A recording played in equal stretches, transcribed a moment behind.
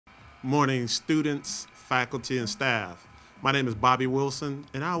Morning, students, faculty, and staff. My name is Bobby Wilson,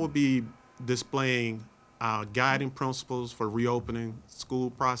 and I will be displaying our guiding principles for reopening school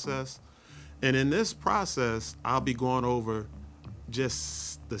process. And in this process, I'll be going over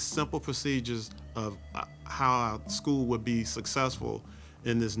just the simple procedures of how our school would be successful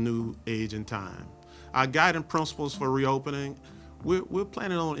in this new age and time. Our guiding principles for reopening, we're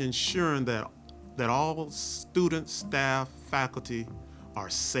planning on ensuring that all students, staff, faculty are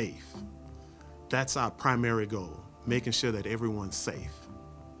safe. That's our primary goal, making sure that everyone's safe.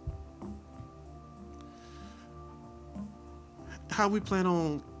 How we plan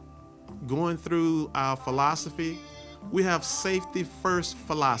on going through our philosophy, we have safety first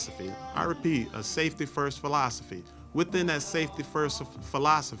philosophy. I repeat, a safety first philosophy. Within that safety first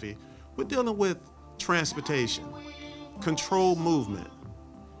philosophy, we're dealing with transportation, controlled movement,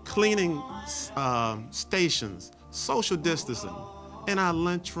 cleaning stations, social distancing, and our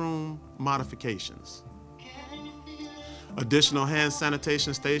lunchroom modifications. Additional hand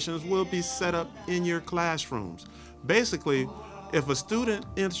sanitation stations will be set up in your classrooms. Basically, if a student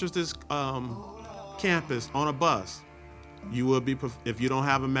enters this campus on a bus, if you don't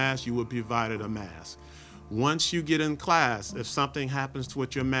have a mask, you will be provided a mask. Once you get in class, if something happens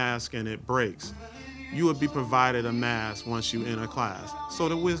with your mask and it breaks, you will be provided a mask once you enter class. So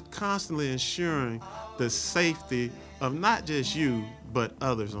that we're constantly ensuring the safety of not just you, but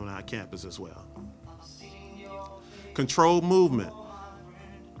others on our campus as well. Controlled movement.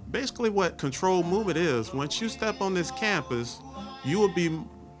 Basically what controlled movement is, once you step on this campus, you will be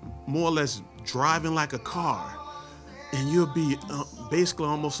more or less driving like a car, and you'll be basically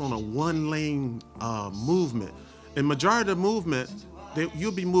almost on a one-lane movement. And majority of the movement,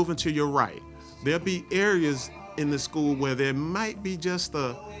 you'll be moving to your right. There'll be areas in the school where there might be just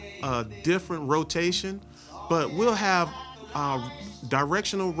a different rotation, but we'll have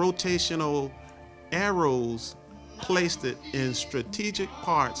directional rotational arrows placed in strategic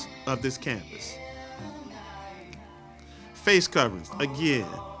parts of this campus. Face coverings. Again,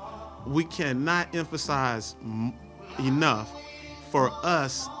 we cannot emphasize enough for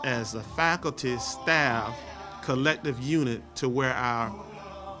us as a faculty, staff, collective unit to wear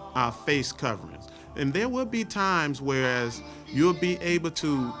our face coverings. And there will be times whereas you'll be able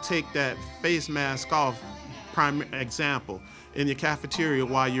to take that face mask off, prime example, in your cafeteria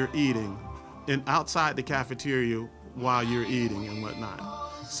while you're eating, and outside the cafeteria while you're eating and whatnot.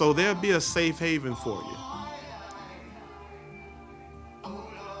 So there'll be a safe haven for you.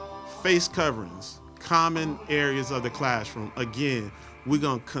 Face coverings, common areas of the classroom. Again, we're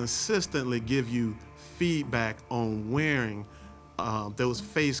gonna consistently give you feedback on wearing those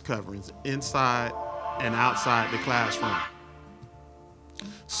face coverings inside and outside the classroom.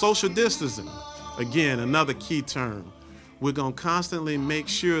 Social distancing, again, another key term. We're going to constantly make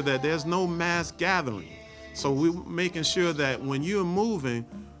sure that there's no mass gathering. So we're making sure that when you're moving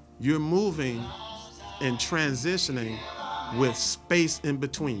and transitioning with space in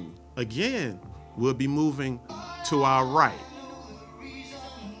between. Again, we'll be moving to our right.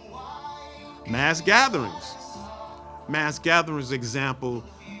 Mass gatherings. Mass gatherings example,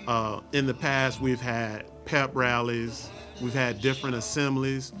 in the past we've had pep rallies, we've had different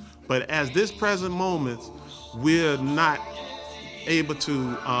assemblies, but at this present moment, we're not able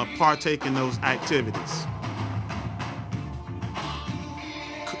to partake in those activities.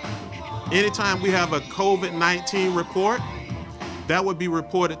 Anytime we have a COVID-19 report, that would be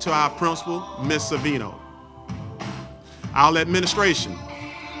reported to our principal, Ms. Savino. Our administration,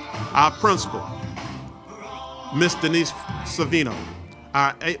 our principal, Ms. Denise Savino,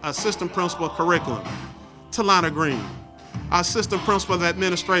 our assistant principal of curriculum, Talana Green, our assistant principal of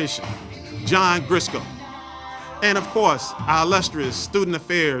administration, John Grisco, and of course, our illustrious student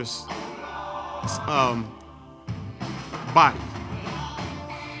affairs body.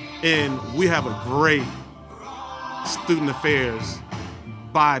 And we have a great student affairs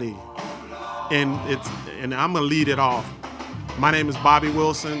body, and I'm gonna lead it off. My name is Bobby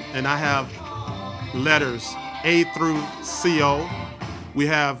Wilson, and I have letters A through CO. We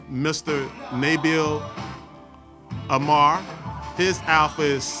have Mr. Nabil Amar. His alpha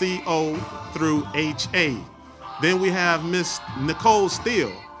is CO through HA. Then we have Miss Nicole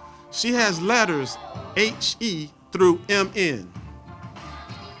Steele. She has letters HE through MN.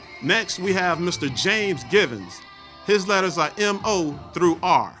 Next, we have Mr. James Givens. His letters are MO through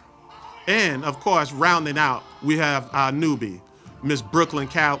R. And of course, rounding out, we have our newbie, Miss Brooklyn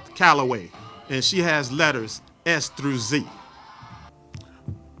Calloway, and she has letters S through Z.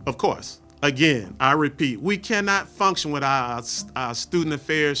 Of course, again, I repeat, we cannot function with our student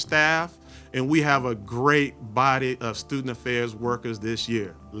affairs staff And we have a great body of student affairs workers this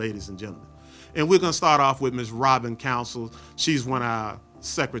year, ladies and gentlemen. And we're going to start off with Ms. Robin Council. She's one of our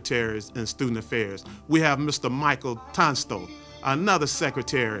secretaries in student affairs. We have Mr. Michael Tunstall, another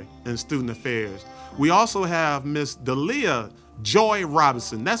secretary in student affairs. We also have Miss Delia Joy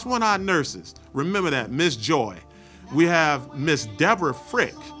Robinson. That's one of our nurses. Remember that, Miss Joy. We have Miss Deborah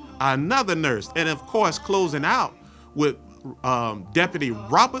Frick, another nurse. And of course, closing out with Deputy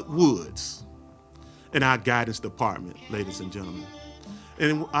Robert Woods in our guidance department, ladies and gentlemen.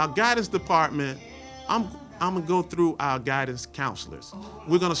 In our guidance department, I'm gonna go through our guidance counselors.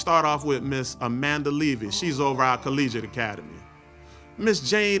 We're gonna start off with Miss Amanda Levy. She's over our Collegiate Academy. Miss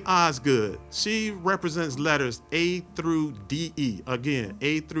Jane Osgood, she represents letters A through DE. Again,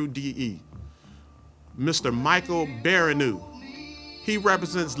 A through DE. Mr. Michael Barreneau, he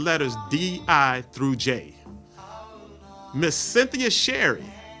represents letters DI through J. Miss Cynthia Sherry,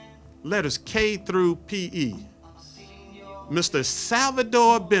 letters K through PE. Mr.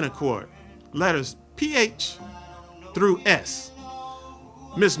 Salvador Benacourt, letters PH through S.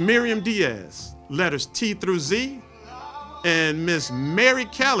 Miss Miriam Diaz, letters T through Z. And Miss Mary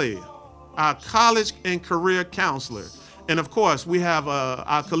Kelly, our college and career counselor. And of course, we have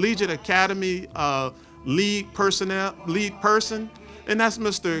our Collegiate Academy lead person, and that's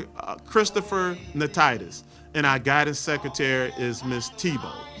Mr. Christopher Natitis. And our guidance secretary is Miss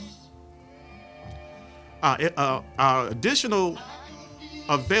Tebow. Our additional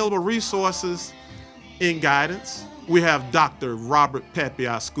available resources in guidance, we have Dr. Robert Pepe,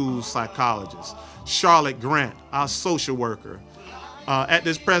 our school psychologist, Charlotte Grant, our social worker. At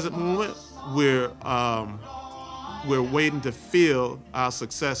this present moment, we're waiting to fill our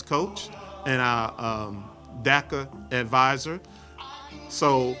success coach and our DACA advisor.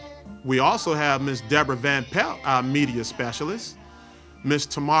 So we also have Ms. Deborah Van Pelt, our media specialist, Ms.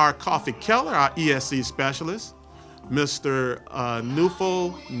 Tamara Coffey Keller, our ESC specialist, Mr.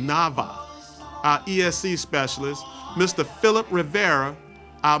 Nufo Nava, our ESC specialist, Mr. Philip Rivera,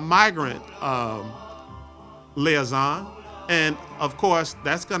 our migrant liaison, and of course,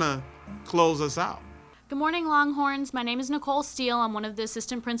 that's gonna close us out. Good morning, Longhorns. My name is Nicole Steele. I'm one of the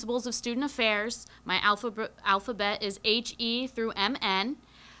assistant principals of student affairs. My alphabet is HE through MN.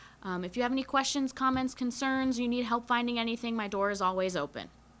 If you have any questions, comments, concerns, you need help finding anything, my door is always open.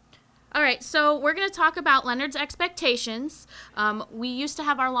 All right, so we're going to talk about Leonard's expectations. We used to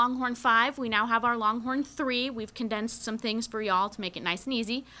have our Longhorn 5. We now have our Longhorn 3. We've condensed some things for y'all to make it nice and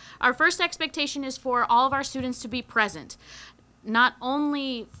easy. Our first expectation is for all of our students to be present. Not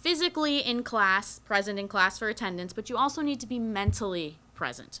only physically in class, present in class for attendance, but you also need to be mentally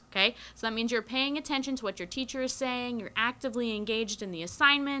present, okay? So that means you're paying attention to what your teacher is saying, you're actively engaged in the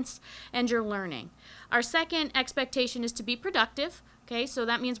assignments, and you're learning. Our second expectation is to be productive, okay? So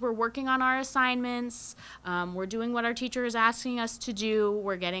that means we're working on our assignments, we're doing what our teacher is asking us to do,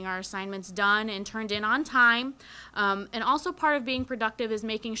 we're getting our assignments done and turned in on time, and also part of being productive is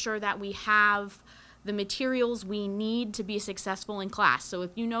making sure that we have the materials we need to be successful in class. So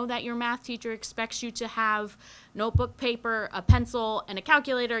if you know that your math teacher expects you to have notebook, paper, a pencil, and a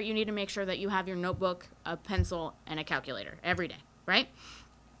calculator, you need to make sure that you have your notebook, a pencil, and a calculator every day, right?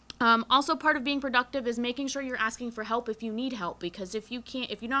 Also, part of being productive is making sure you're asking for help if you need help, because if you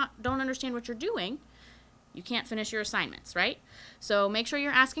don't understand what you're doing, you can't finish your assignments, right? So make sure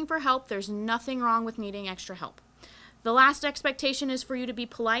you're asking for help. There's nothing wrong with needing extra help. The last expectation is for you to be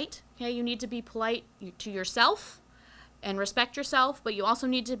polite. Okay, you need to be polite to yourself and respect yourself, but you also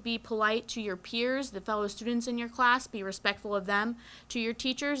need to be polite to your peers, the fellow students in your class, be respectful of them, to your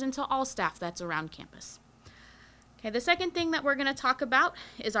teachers, and to all staff that's around campus. Okay, the second thing that we're going to talk about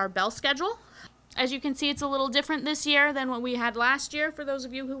is our bell schedule. As you can see, it's a little different this year than what we had last year for those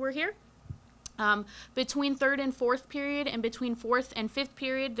of you who were here. Between third and fourth period and between fourth and fifth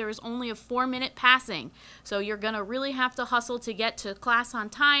period, there is only a 4-minute passing. So you're going to really have to hustle to get to class on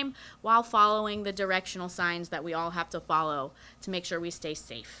time while following the directional signs that we all have to follow to make sure we stay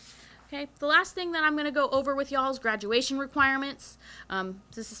safe. Okay, the last thing that I'm going to go over with y'all is graduation requirements.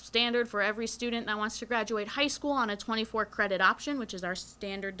 This is standard for every student that wants to graduate high school on a 24-credit option, which is our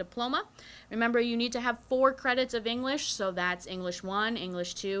standard diploma. Remember, you need to have 4 credits of English, so that's English 1,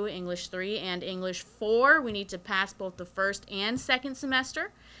 English 2, English 3, and English 4. We need to pass both the first and second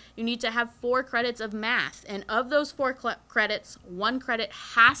semester. You need to have 4 credits of math, and of those 4 credits, 1 credit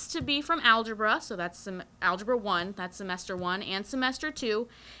has to be from algebra, so that's algebra 1, that's semester 1 and semester 2,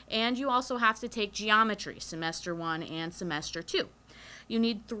 and you also have to take geometry, semester 1 and semester 2. You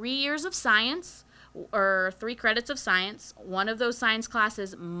need 3 years of science, or 3 credits of science. One of those science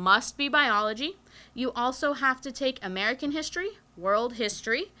classes must be biology. You also have to take American history, world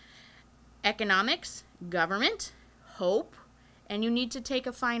history, economics, government, hope, and you need to take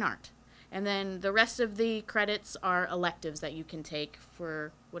a fine art. And then the rest of the credits are electives that you can take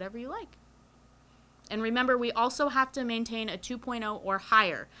for whatever you like. And remember, we also have to maintain a 2.0 or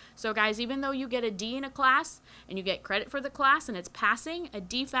higher. So guys, even though you get a D in a class and you get credit for the class and it's passing, a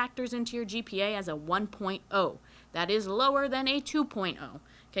D factors into your GPA as a 1.0. That is lower than a 2.0.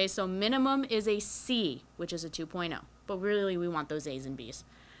 Okay, so minimum is a C, which is a 2.0. But really, we want those A's and B's.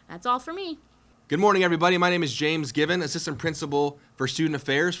 That's all for me. Good morning, everybody. My name is James Given, Assistant Principal for Student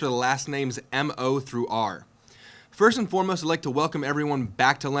Affairs for the last names M.O. through R. First and foremost, I'd like to welcome everyone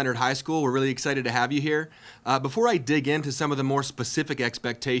back to Leonard High School. We're really excited to have you here. Before I dig into some of the more specific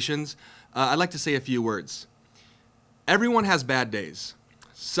expectations, I'd like to say a few words. Everyone has bad days.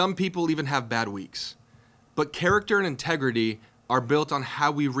 Some people even have bad weeks. But character and integrity are built on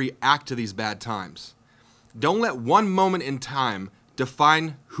how we react to these bad times. Don't let one moment in time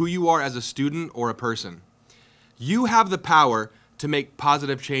define who you are as a student or a person. You have the power to make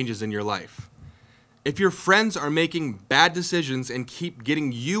positive changes in your life. If your friends are making bad decisions and keep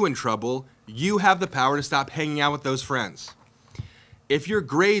getting you in trouble, you have the power to stop hanging out with those friends. If your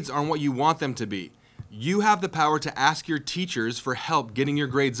grades aren't what you want them to be, you have the power to ask your teachers for help getting your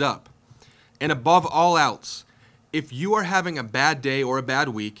grades up. And above all else, if you are having a bad day or a bad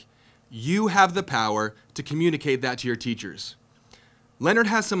week, you have the power to communicate that to your teachers. Leonard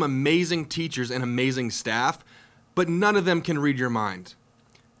has some amazing teachers and amazing staff, but none of them can read your mind.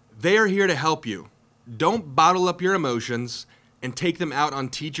 They are here to help you. Don't bottle up your emotions and take them out on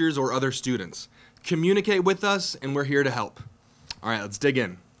teachers or other students. Communicate with us, and we're here to help. All right, let's dig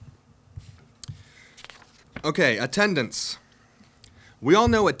in. Okay, attendance. We all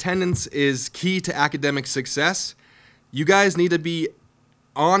know attendance is key to academic success. You guys need to be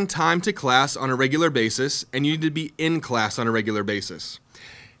on time to class on a regular basis, and you need to be in class on a regular basis.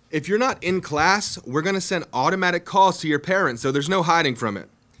 If you're not in class, we're going to send automatic calls to your parents, so there's no hiding from it.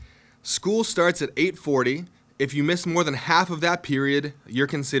 School starts at 8:40. If you miss more than half of that period, you're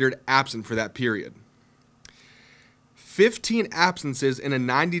considered absent for that period. 15 absences in a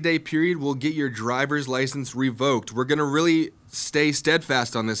 90-day period will get your driver's license revoked. We're going to really stay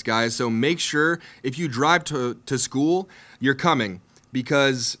steadfast on this, guys, so make sure if you drive to school, you're coming.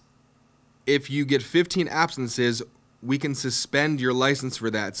 Because if you get 15 absences, we can suspend your license for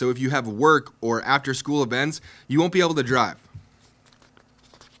that. So if you have work or after school events, you won't be able to drive.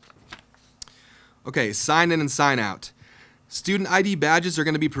 Okay, sign in and sign out. Student ID badges are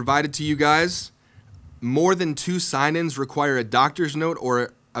going to be provided to you guys. More than 2 sign-ins require a doctor's note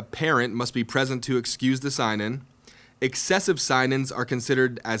or a parent must be present to excuse the sign-in. Excessive sign-ins are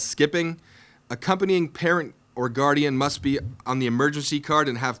considered as skipping. Accompanying parent or guardian must be on the emergency card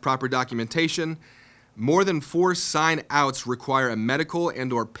and have proper documentation. More than 4 sign-outs require a medical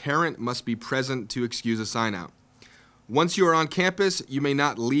and or parent must be present to excuse a sign-out. Once you are on campus, you may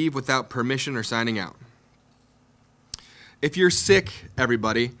not leave without permission or signing out. If you're sick,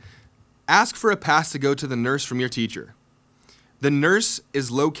 everybody, ask for a pass to go to the nurse from your teacher. The nurse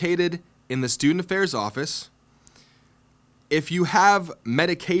is located in the Student Affairs office. If you have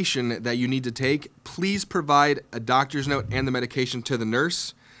medication that you need to take, please provide a doctor's note and the medication to the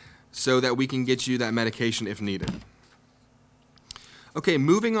nurse so that we can get you that medication if needed. Okay,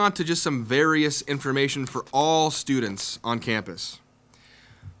 moving on to just some various information for all students on campus.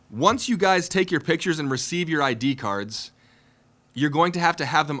 Once you guys take your pictures and receive your ID cards, you're going to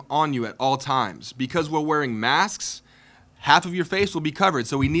have them on you at all times. Because we're wearing masks, half of your face will be covered,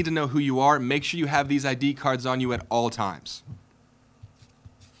 so we need to know who you are. Make sure you have these ID cards on you at all times.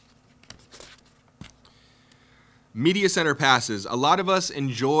 Media Center passes. A lot of us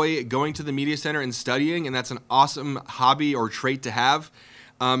enjoy going to the Media Center and studying, and that's an awesome hobby or trait to have.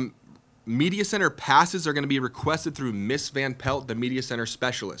 Media Center passes are going to be requested through Miss Van Pelt, the Media Center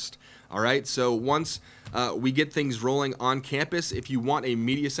specialist. All right, so once we get things rolling on campus, if you want a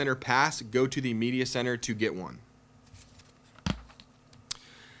Media Center pass, go to the Media Center to get one.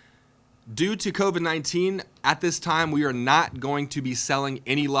 Due to COVID-19, at this time, we are not going to be selling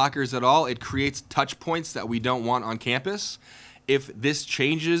any lockers at all. It creates touch points that we don't want on campus. If this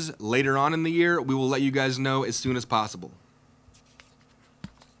changes later on in the year, we will let you guys know as soon as possible.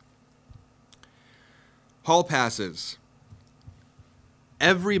 Hall passes.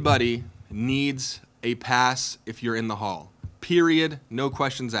 Everybody needs a pass if you're in the hall. Period. No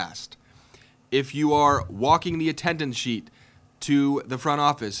questions asked. If you are walking the attendance sheet to the front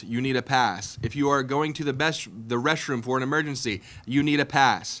office, you need a pass. If you are going to the restroom for an emergency, you need a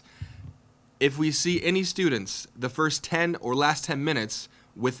pass. If we see any students the first 10 or last 10 minutes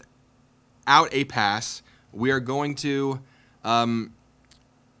without a pass, we are going to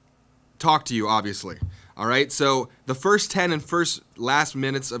talk to you, obviously. All right, so the first 10 and last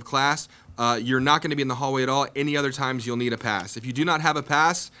minutes of class, you're not going to be in the hallway at all. Any other times you'll need a pass. If you do not have a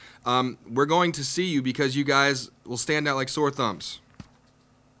pass, we're going to see you because you guys will stand out like sore thumbs.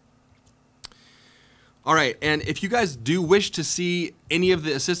 All right, and if you guys do wish to see any of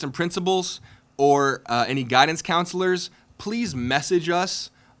the assistant principals or any guidance counselors, please message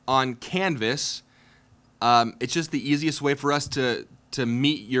us on Canvas. It's just the easiest way for us to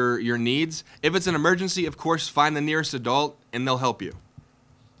meet your needs. If it's an emergency, of course, find the nearest adult and they'll help you.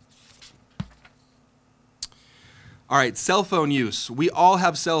 All right, cell phone use. We all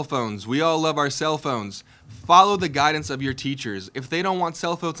have cell phones. We all love our cell phones. Follow the guidance of your teachers. If they don't want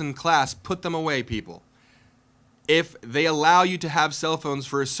cell phones in class, put them away, people. If they allow you to have cell phones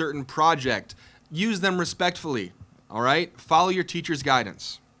for a certain project, use them respectfully, all right? Follow your teacher's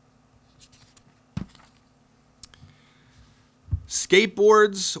guidance.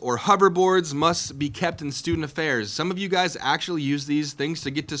 Skateboards or hoverboards must be kept in student affairs. Some of you guys actually use these things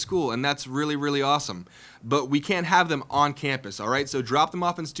to get to school, and that's really, really awesome. But we can't have them on campus, all right? So drop them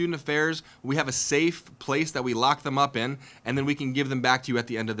off in student affairs. We have a safe place that we lock them up in, and then we can give them back to you at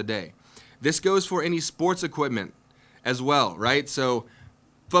the end of the day. This goes for any sports equipment as well, right? So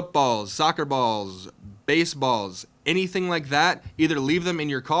footballs, soccer balls, baseballs, anything like that, either leave them in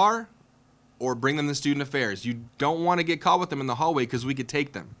your car or bring them to student affairs. You don't want to get caught with them in the hallway because we could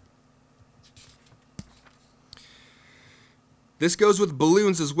take them. This goes with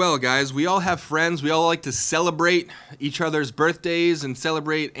balloons as well, guys. We all have friends. We all like to celebrate each other's birthdays and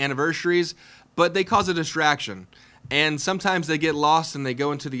celebrate anniversaries, but they cause a distraction. And sometimes they get lost and they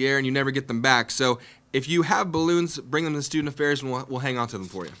go into the air and you never get them back. So if you have balloons, bring them to student affairs and we'll hang on to them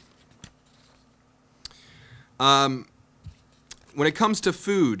for you. When it comes to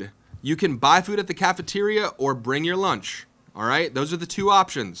food, you can buy food at the cafeteria or bring your lunch. All right, those are the two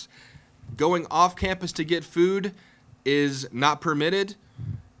options. Going off campus to get food is not permitted.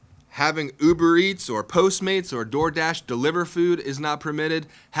 Having Uber Eats or Postmates or DoorDash deliver food is not permitted.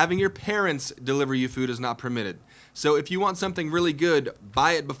 Having your parents deliver you food is not permitted. So if you want something really good,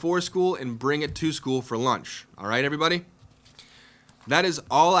 buy it before school and bring it to school for lunch. All right, everybody? That is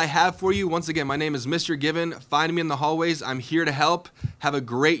all I have for you. Once again, my name is Mr. Given. Find me in the hallways. I'm here to help. Have a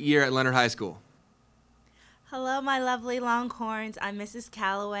great year at Leonard High School. Hello, my lovely Longhorns. I'm Mrs.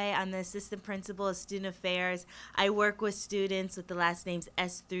 Calloway. I'm the Assistant Principal of Student Affairs. I work with students with the last names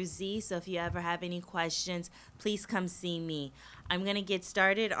S through Z, so if you ever have any questions, please come see me. I'm going to get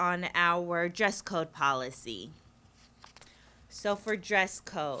started on our dress code policy. So for dress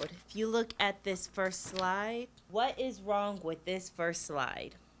code, if you look at this first slide, what is wrong with this first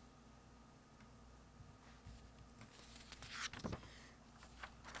slide?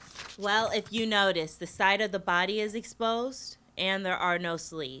 Well, if you notice, the side of the body is exposed and there are no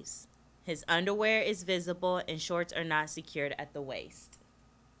sleeves. His underwear is visible and shorts are not secured at the waist.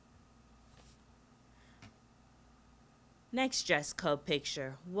 Next dress code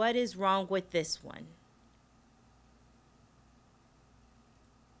picture. What is wrong with this one?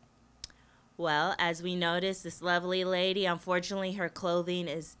 Well, as we notice, this lovely lady, unfortunately, her clothing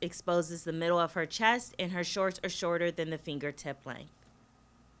exposes the middle of her chest and her shorts are shorter than the fingertip length.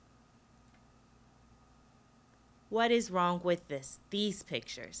 What is wrong with these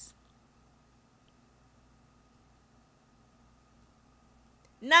pictures?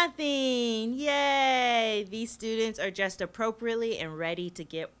 Nothing! Yay! These students are dressed appropriately and ready to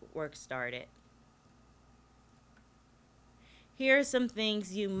get work started. Here are some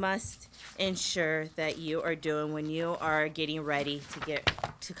things you must ensure that you are doing when you are getting ready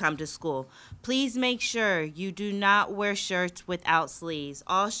to come to school. Please make sure you do not wear shirts without sleeves.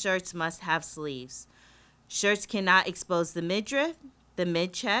 All shirts must have sleeves. Shirts cannot expose the midriff, the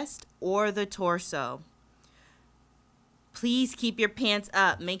mid-chest, or the torso. Please keep your pants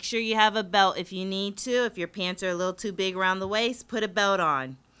up. Make sure you have a belt if you need to. If your pants are a little too big around the waist, put a belt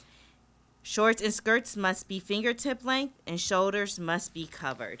on. Shorts and skirts must be fingertip length and shoulders must be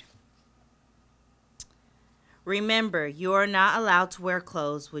covered. Remember, you are not allowed to wear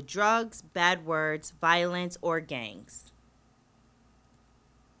clothes with drugs, bad words, violence, or gangs.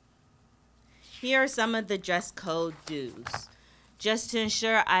 Here are some of the dress code do's. Just to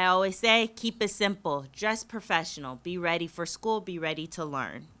ensure, I always say, keep it simple. Dress professional. Be ready for school. Be ready to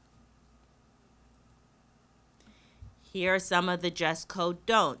learn. Here are some of the dress code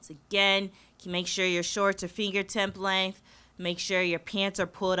don'ts. Again, make sure your shorts are fingertip length. Make sure your pants are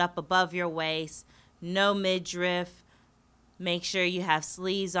pulled up above your waist. No midriff. Make sure you have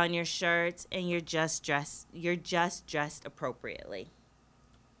sleeves on your shirts and you're just dressed appropriately.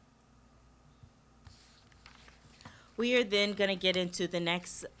 We are then going to get into the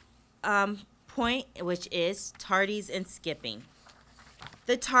next point, which is tardies and skipping.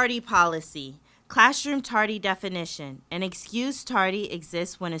 The tardy policy. Classroom tardy definition. An excused tardy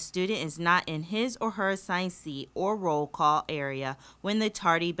exists when a student is not in his or her assigned seat or roll call area when the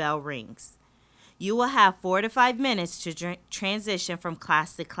tardy bell rings. You will have 4 to 5 minutes to transition from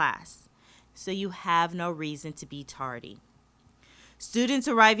class to class, so you have no reason to be tardy. Students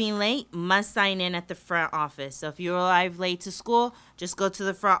arriving late must sign in at the front office. So if you arrive late to school, just go to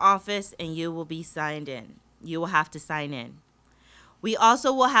the front office and you will be signed in. You will have to sign in. We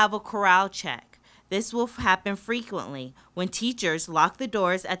also will have a corral check. This will happen frequently when teachers lock the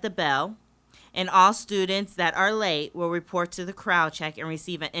doors at the bell, and all students that are late will report to the corral check and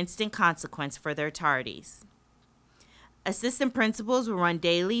receive an instant consequence for their tardies. Assistant principals will run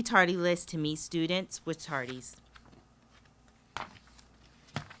daily tardy lists to meet students with tardies.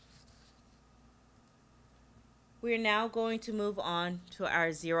 We are now going to move on to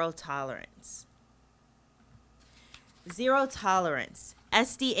our zero tolerance. Zero tolerance.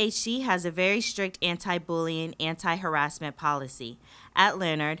 SDHC has a very strict anti-bullying, anti-harassment policy. At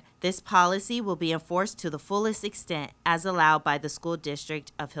Leonard, this policy will be enforced to the fullest extent as allowed by the School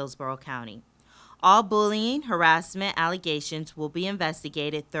District of Hillsborough County. All bullying, harassment allegations will be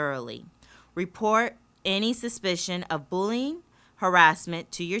investigated thoroughly. Report any suspicion of bullying, harassment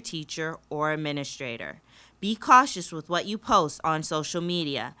to your teacher or administrator. Be cautious with what you post on social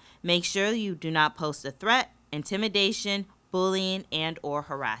media. Make sure you do not post a threat, intimidation, bullying, and or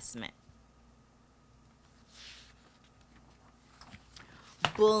harassment.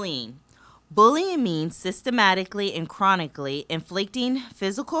 Bullying. Bullying means systematically and chronically inflicting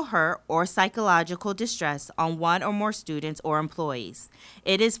physical hurt or psychological distress on one or more students or employees.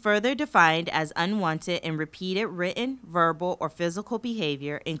 It is further defined as unwanted and repeated written, verbal, or physical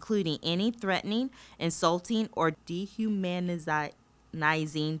behavior, including any threatening, insulting, or dehumanizing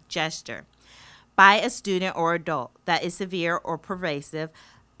gesture by a student or adult that is severe or pervasive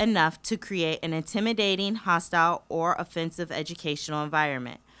enough to create an intimidating, hostile, or offensive educational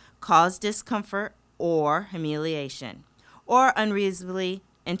environment, cause discomfort or humiliation, or unreasonably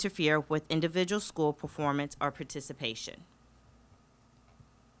interfere with individual school performance or participation.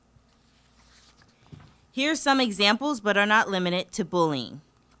 Here are some examples, but are not limited to bullying: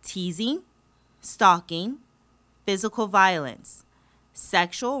 teasing, stalking, physical violence,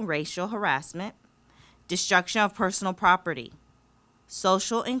 sexual and racial harassment, destruction of personal property,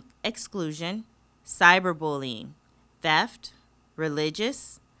 social exclusion, cyberbullying, theft,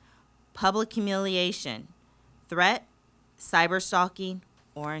 religious, public humiliation, threat, cyberstalking,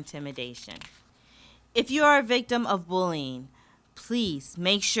 or intimidation. If you are a victim of bullying, please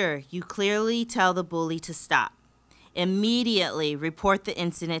make sure you clearly tell the bully to stop. Immediately report the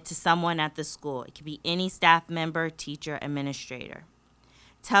incident to someone at the school. It could be any staff member, teacher, administrator.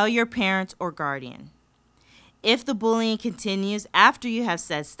 Tell your parent or guardian. If the bullying continues after you have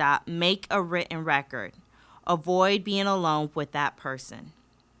said stop, make a written record. Avoid being alone with that person.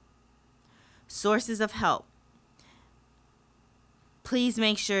 Sources of help. Please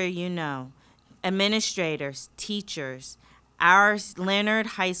make sure you know administrators, teachers, our Leonard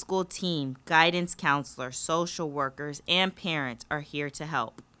High School team, guidance counselors, social workers, and parents are here to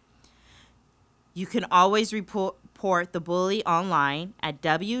help. You can always report the bully online at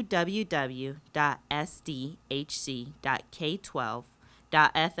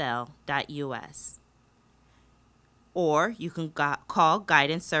www.sdhc.k12.fl.us. Or you can call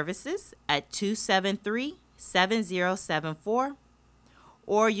Guidance Services at 273-7074,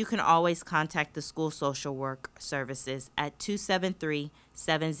 or you can always contact the School Social Work Services at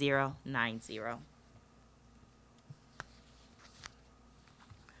 273-7090.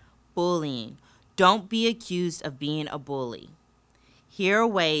 Bullying. Don't be accused of being a bully. Here are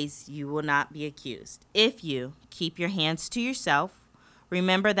ways you will not be accused. If you keep your hands to yourself,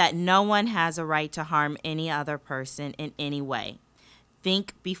 remember that no one has a right to harm any other person in any way.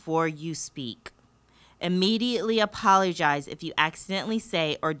 Think before you speak. Immediately apologize if you accidentally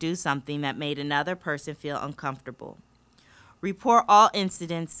say or do something that made another person feel uncomfortable. Report all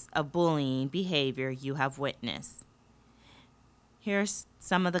incidents of bullying behavior you have witnessed. Here's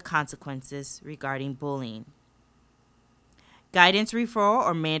some of the consequences regarding bullying: guidance referral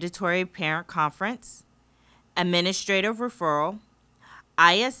or mandatory parent conference, administrative referral,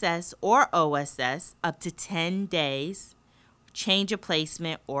 ISS or OSS up to 10 days, change of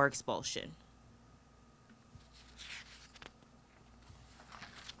placement or expulsion.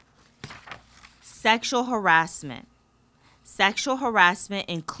 Sexual harassment. Sexual harassment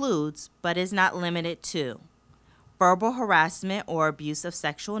includes, but is not limited to, verbal harassment or abuse of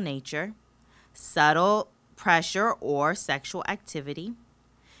sexual nature, subtle pressure or sexual activity,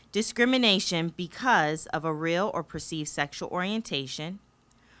 discrimination because of a real or perceived sexual orientation,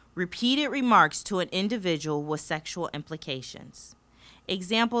 repeated remarks to an individual with sexual implications.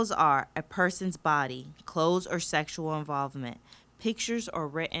 Examples are a person's body, clothes or sexual involvement, pictures or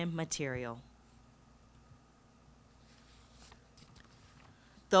written material.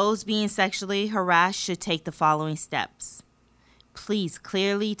 Those being sexually harassed should take the following steps. Please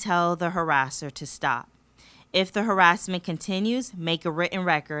clearly tell the harasser to stop. If the harassment continues, make a written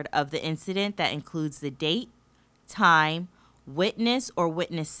record of the incident that includes the date, time, witness or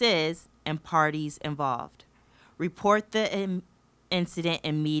witnesses, and parties involved. Report the incident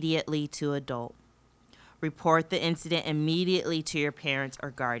immediately to adult. Report the incident immediately to your parents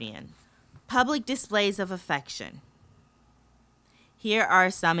or guardian. Public displays of affection. Here are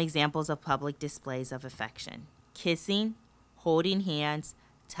some examples of public displays of affection. Kissing, holding hands,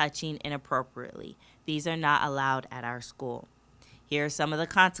 touching inappropriately. These are not allowed at our school. Here are some of the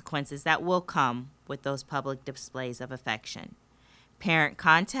consequences that will come with those public displays of affection. Parent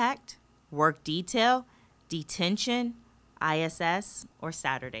contact, work detail, detention, ISS, or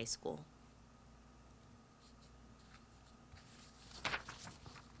Saturday school.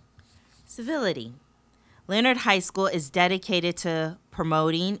 Civility. Leonard High School is dedicated to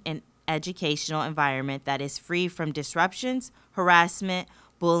promoting an educational environment that is free from disruptions, harassment,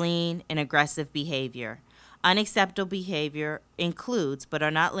 bullying, and aggressive behavior. Unacceptable behavior includes, but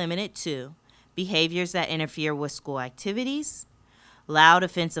are not limited to, behaviors that interfere with school activities, loud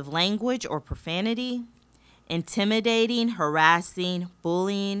offensive language or profanity, intimidating, harassing,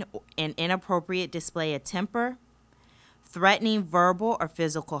 bullying, and inappropriate display of temper, threatening verbal or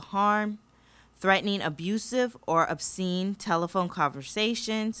physical harm, threatening abusive or obscene telephone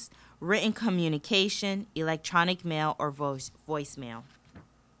conversations, written communication, electronic mail, or voicemail.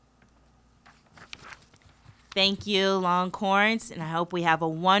 Thank you, Longhorns, and I hope we have a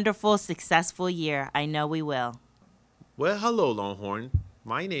wonderful, successful year. I know we will. Well, hello, Longhorn.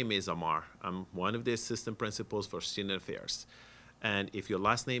 My name is Amar. I'm one of the assistant principals for Student Affairs. And if your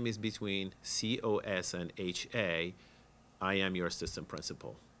last name is between COS and HA, I am your assistant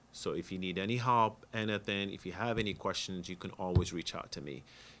principal. So if you need any help, anything, if you have any questions, you can always reach out to me.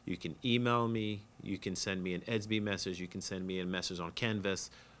 You can email me, you can send me an EDSB message, you can send me a message on Canvas,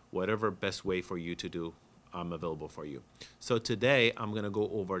 whatever best way for you to do, I'm available for you. So today, I'm gonna go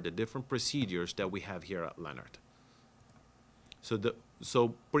over the different procedures that we have here at Leonard.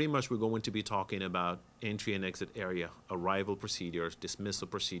 So pretty much we're going to be talking about entry and exit area, arrival procedures, dismissal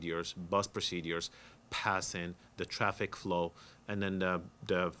procedures, bus procedures, passing, the traffic flow, and then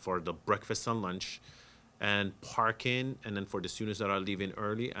for the breakfast and lunch, and parking, and then for the students that are leaving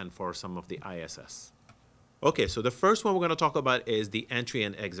early, and for some of the ISS. Okay, so the first one we're going to talk about is the entry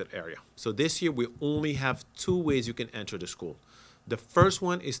and exit area. So this year we only have two ways you can enter the school. The first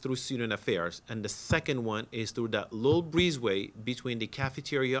one is through Student Affairs, and the second one is through that little breezeway between the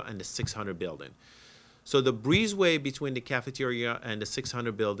cafeteria and the 600 building. So the breezeway between the cafeteria and the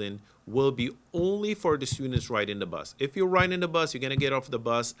 600 building will be only for the students riding the bus. If you're riding the bus, you're going to get off the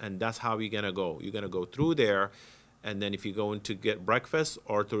bus, and that's how you're going to go. You're going to go through there, and then if you're going to get breakfast,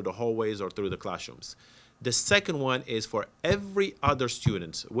 or through the hallways or through the classrooms. The second one is for every other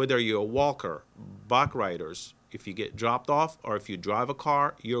student, whether you're a walker, bike riders, if you get dropped off, or if you drive a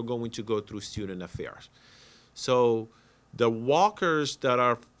car, you're going to go through Student Affairs. So the walkers that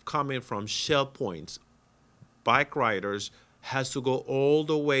are coming from Shell Points, bike riders, has to go all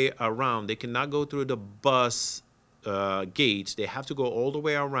the way around. They cannot go through the bus gates. They have to go all the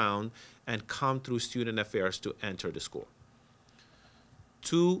way around and come through Student Affairs to enter the school.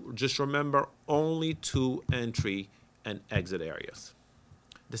 Just remember, only two entry and exit areas.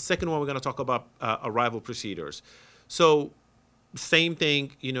 The second one, we're going to talk about arrival procedures. So same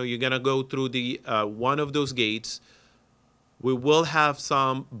thing, you're going to go through the one of those gates. We will have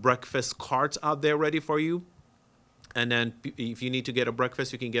some breakfast carts out there ready for you. And then if you need to get a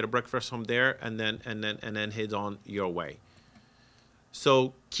breakfast, you can get a breakfast from there, and then head on your way.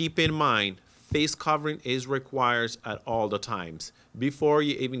 So keep in mind, face covering is required at all the times. Before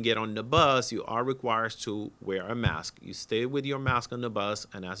you even get on the bus, you are required to wear a mask. You stay with your mask on the bus,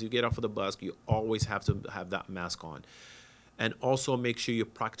 and as you get off of the bus, you always have to have that mask on. And also make sure you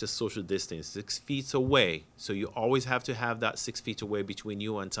practice social distance, 6 feet away. So you always have to have that 6 feet away between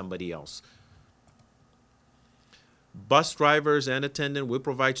you and somebody else. Bus drivers and attendants will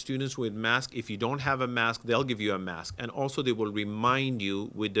provide students with masks. If you don't have a mask, they'll give you a mask. And also they will remind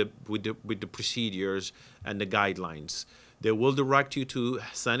you with the procedures and the guidelines. They will direct you to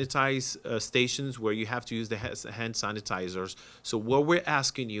sanitize stations where you have to use the hand sanitizers. So what we're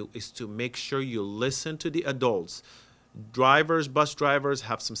asking you is to make sure you listen to the adults. Bus drivers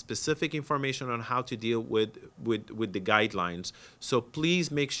have some specific information on how to deal with the guidelines. So please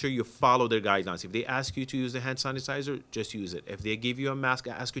make sure you follow their guidelines. If they ask you to use the hand sanitizer, just use it. If they give you a mask,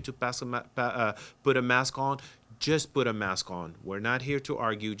 ask you to put a mask on, just put a mask on. We're not here to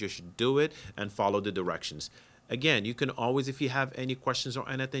argue. Just do it and follow the directions. Again, you can always, if you have any questions or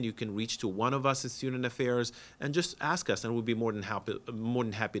anything, you can reach to one of us at Student Affairs and just ask us, and we'll be more than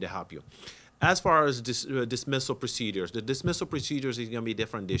happy to help you. As far as dismissal procedures, the dismissal procedures is going to be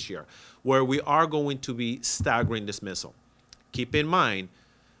different this year, where we are going to be staggering dismissal. Keep in mind,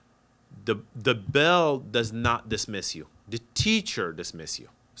 the bell does not dismiss you. The teacher dismiss you.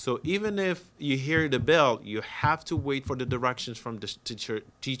 So even if you hear the bell, you have to wait for the directions from the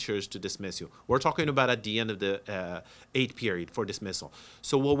teachers to dismiss you. We're talking about at the end of the 8th period for dismissal.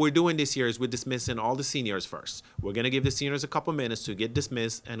 So what we're doing this year is we're dismissing all the seniors first. We're going to give the seniors a couple minutes to get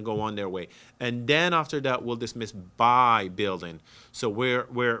dismissed and go on their way. And then after that, we'll dismiss by building. So we're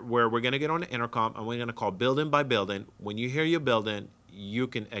going to get on the intercom and we're going to call building by building. When you hear your building, you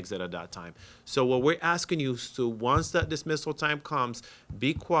can exit at that time. So what we're asking you is to, once that dismissal time comes,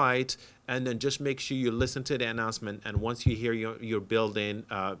 be quiet and then just make sure you listen to the announcement. And once you hear your building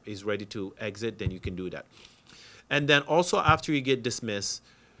is ready to exit, then you can do that. And then also after you get dismissed,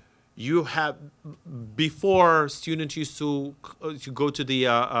 you have, before students used to go to the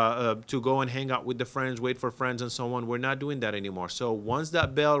to go and hang out with the friends, wait for friends and so on. We're not doing that anymore. So once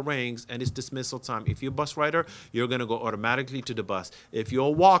that bell rings and it's dismissal time, if you're a bus rider, you're gonna go automatically to the bus. If you're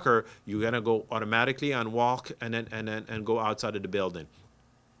a walker, you're gonna go automatically and walk and then go outside of the building.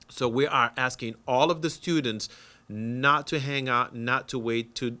 So we are asking all of the students not to hang out, not to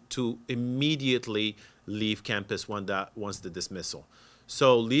wait, to immediately leave campus once the dismissal.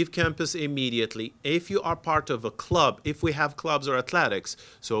 So leave campus immediately. If you are part of a club, if we have clubs or athletics,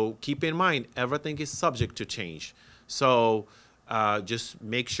 so keep in mind, everything is subject to change. So just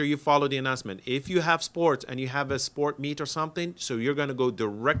make sure you follow the announcement. If you have sports and you have a sport meet or something, so you're going to go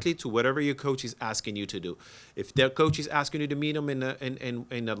directly to whatever your coach is asking you to do. If their coach is asking you to meet them in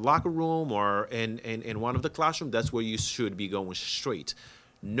the locker room or in one of the classrooms, that's where you should be going straight.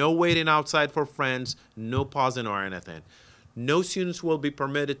 No waiting outside for friends, no pausing or anything. No students will be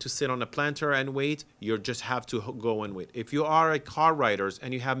permitted to sit on a planter and wait. You just have to go and wait. If you are a car riders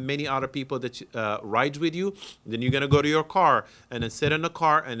and you have many other people that rides with you, then you're going to go to your car and then sit in the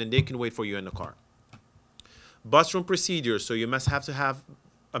car and then they can wait for you in the car. Bus room procedures. So you must have to have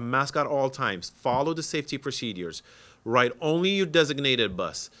a mask at all times. Follow the safety procedures. Ride only your designated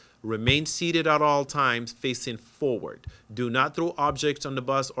bus. Remain seated at all times facing forward. Do not throw objects on the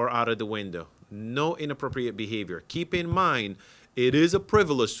bus or out of the window. No inappropriate behavior. Keep in mind, it is a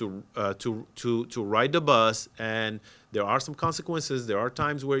privilege to ride the bus, and there are some consequences. There are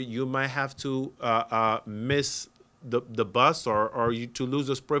times where you might have to miss the bus or you to lose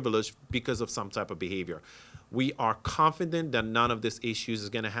this privilege because of some type of behavior. We are confident that none of these issues is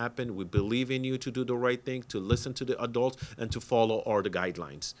going to happen. We believe in you to do the right thing, to listen to the adults, and to follow all the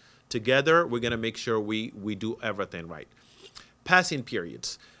guidelines. Together, we're going to make sure we do everything right. Passing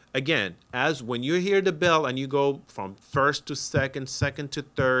periods. Again, as when you hear the bell and you go from first to second, second to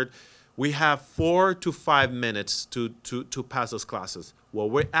third, we have 4 to 5 minutes to pass those classes. What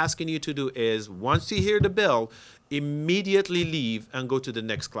we're asking you to do is, once you hear the bell, immediately leave and go to the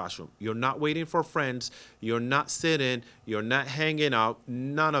next classroom. You're not waiting for friends. You're not sitting. You're not hanging out.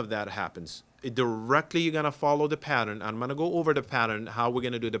 None of that happens. Directly, you're going to follow the pattern. I'm going to go over the pattern, how we're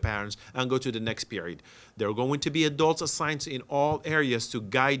going to do the patterns, and go to the next period. There are going to be adults assigned in all areas to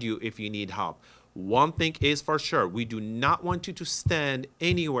guide you if you need help. One thing is for sure, we do not want you to stand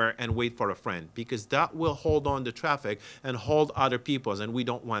anywhere and wait for a friend, because that will hold on the traffic and hold other people's, and we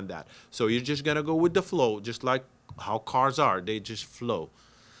don't want that. So you're just going to go with the flow, just like how cars are. They just flow.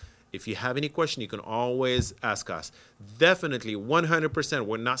 If you have any question, you can always ask us. Definitely, 100%,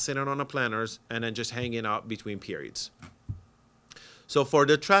 we're not sitting on the planners and then just hanging out between periods. So for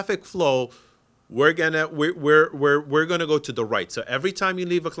the traffic flow, we're gonna go to the right. So every time you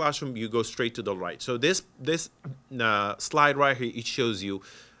leave a classroom, you go straight to the right. So this slide right here, it shows you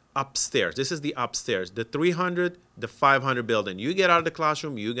upstairs. This is the upstairs, the 300, the 500 building. You get out of the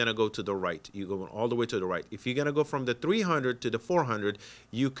classroom, you're gonna go to the right. You go all the way to the right. If you're gonna go from the 300 to the 400,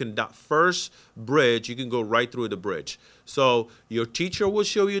 you can, that first bridge, you can go right through the bridge. So your teacher will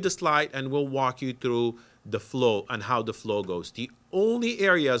show you the slide and will walk you through the flow and how the flow goes. The only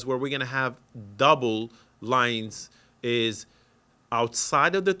areas where we're gonna have double lines is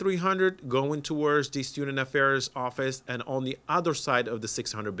outside of the 300, going towards the student affairs office, and on the other side of the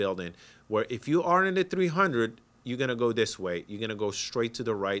 600 building, where if you are in the 300, you're going to go this way. You're going to go straight to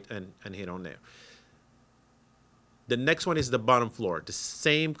the right and hit on there. The next one is the bottom floor. The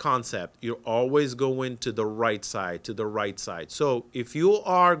same concept. You're always going to the right side, to the right side. So if you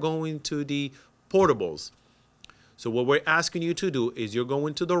are going to the portables, so what we're asking you to do is you're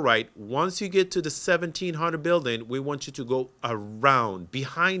going to the right. Once you get to the 1700 building, we want you to go around,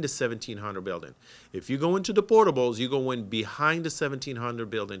 behind the 1700 building. If you go into the portables, you go in behind the 1700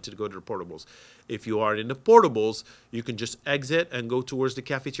 building to go to the portables. If you are in the portables, you can just exit and go towards the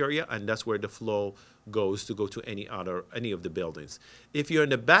cafeteria, and that's where the flow goes to go to any of the buildings. If you're in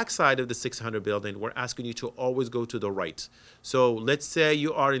the back side of the 600 building, we're asking you to always go to the right. So let's say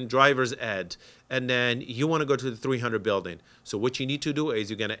you are in driver's ed and then you want to go to the 300 building. So what you need to do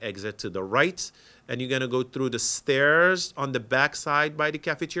is you're going to exit to the right and you're going to go through the stairs on the back side by the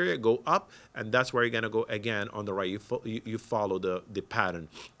cafeteria, go up, and that's where you're going to go again on the right. You follow the pattern.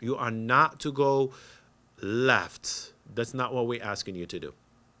 You are not to go left. That's not what we're asking you to do.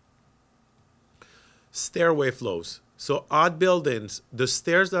 Stairway flows. So odd buildings, the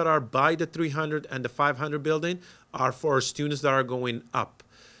stairs that are by the 300 and the 500 building are for students that are going up.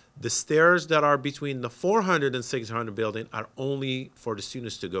 The stairs that are between the 400 and 600 building are only for the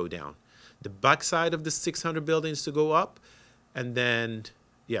students to go down. The back side of the 600 buildings to go up, and then,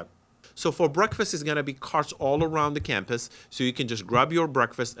 yeah. So for breakfast, it's going to be carts all around the campus, so you can just grab your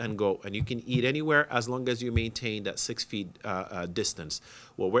breakfast and go, and you can eat anywhere as long as you maintain that 6 feet distance.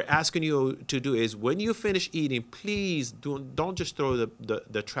 What we're asking you to do is when you finish eating, please don't just throw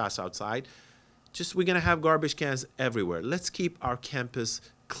the trash outside. We're going to have garbage cans everywhere. Let's keep our campus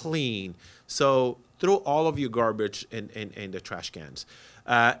clean. So throw all of your garbage in the trash cans.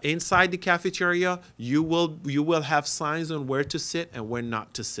 Inside the cafeteria, you will have signs on where to sit and where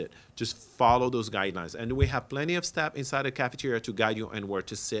not to sit. Just follow those guidelines. And we have plenty of staff inside the cafeteria to guide you on where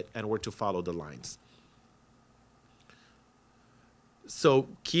to sit and where to follow the lines. So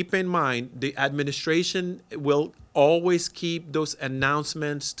keep in mind, the administration will always keep those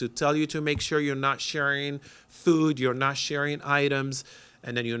announcements to tell you to make sure you're not sharing food, you're not sharing items,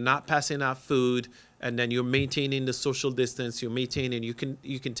 and then you're not passing out food, and then you're maintaining the social distance, you're maintaining, you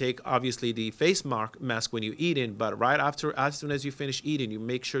can take obviously the face mask when you're eating, but right after, as soon as you finish eating, you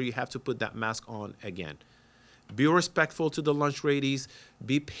make sure you have to put that mask on again. Be respectful to the lunch ladies,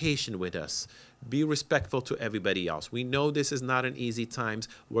 be patient with us. Be respectful to everybody else. We know this is not an easy times.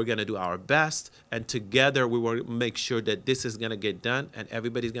 We're going to do our best, and together we will make sure that this is going to get done and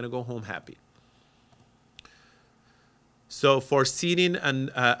everybody's going to go home happy. So for seating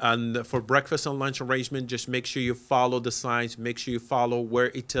and for breakfast and lunch arrangement, just make sure you follow the signs, make sure you follow where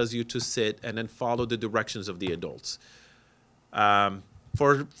it tells you to sit, and then follow the directions of the adults.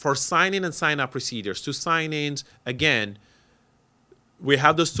 For sign-in and sign-out procedures, to sign-ins, again, we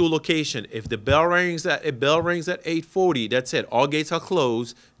have those two locations. If the bell rings at 8:40, that's it. All gates are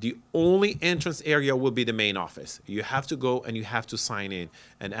closed. The only entrance area will be the main office. You have to go and you have to sign in.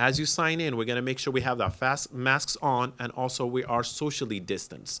 And as you sign in, we're going to make sure we have our masks on, and also we are socially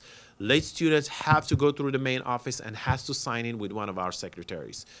distanced. Late students have to go through the main office and has to sign in with one of our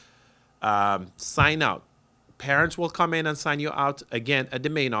secretaries. Sign out. Parents will come in and sign you out again at the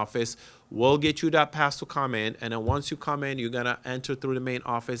main office. We'll get you that pass to come in, and then once you come in, you're gonna enter through the main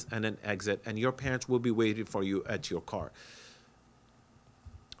office and then exit, and your parents will be waiting for you at your car.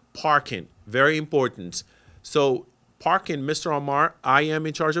 Parking, very important. So parking, Mr. Omar, I am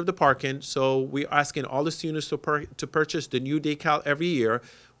in charge of the parking, so we're asking all the students to purchase the new decal every year.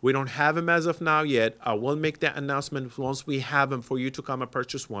 We don't have them as of now yet. I will make that announcement once we have them for you to come and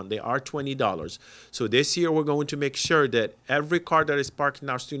purchase one. They are $20. So this year we're going to make sure that every car that is parked in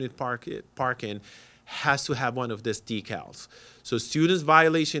our student parking has to have one of these decals. So students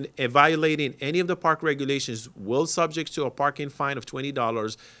violating any of the park regulations will subject to a parking fine of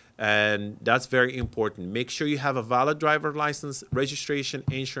 $20. And that's very important. Make sure you have a valid driver license, registration,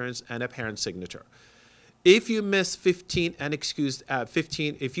 insurance, and a parent signature. If you miss 15 unexcused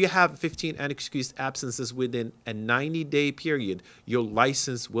if you have 15 unexcused absences within a 90-day period, your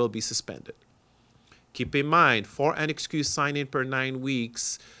license will be suspended. Keep in mind, for unexcused sign-in per 9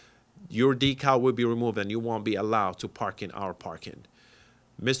 weeks, your decal will be removed and you won't be allowed to park in our parking.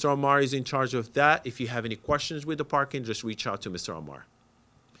 Mr. Omar is in charge of that. If you have any questions with the parking, just reach out to Mr. Omar.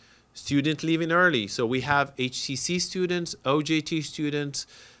 Student leaving early. So we have HCC students, OJT students,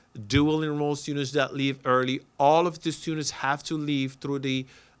 dual enrolled students that leave early. All of the students have to leave through the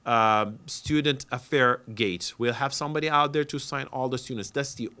student affair gate. We'll have somebody out there to sign all the students.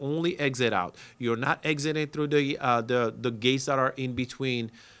 That's the only exit out. You're not exiting through the gates that are in between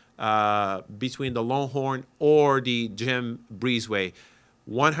the Longhorn or the Gym Breezeway.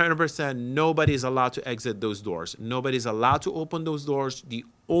 100%, nobody's allowed to exit those doors. Nobody's allowed to open those doors. The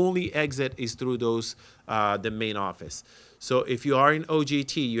only exit is through those, the main office. So if you are in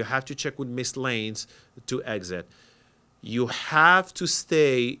OJT, you have to check with Miss Lanes to exit. You have to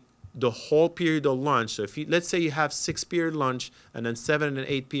stay the whole period of lunch. So if you, let's say you have 6-period lunch and then 7 and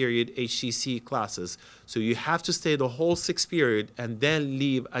 8 period HCC classes. So you have to stay the whole 6th period and then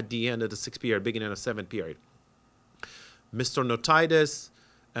leave at the end of the 6th period, beginning of 7th period. Mr. Notitis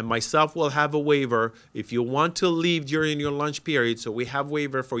and myself will have a waiver if you want to leave during your lunch period. So we have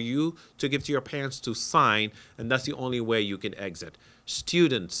waiver for you to give to your parents to sign, and that's the only way you can exit.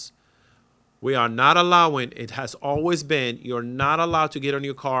 Students, we are not allowing, it has always been, you're not allowed to get on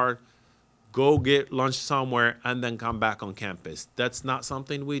your car, go get lunch somewhere, and then come back on campus. That's not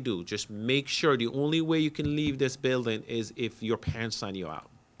something we do. Just make sure the only way you can leave this building is if your parents sign you out.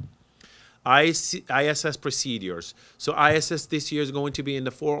 ISS procedures. So ISS this year is going to be in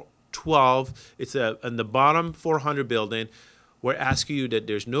the 412. It's in the bottom 400 building. We're asking you that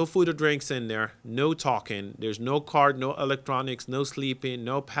there's no food or drinks in there, no talking, there's no card, no electronics, no sleeping,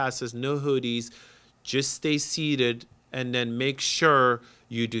 no passes, no hoodies. Just stay seated and then make sure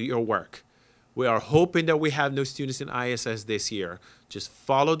you do your work. We are hoping that we have no students in ISS this year. Just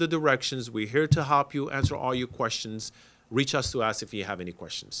follow the directions. We're here to help you answer all your questions. Reach us to us if you have any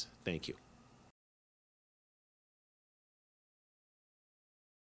questions. Thank you.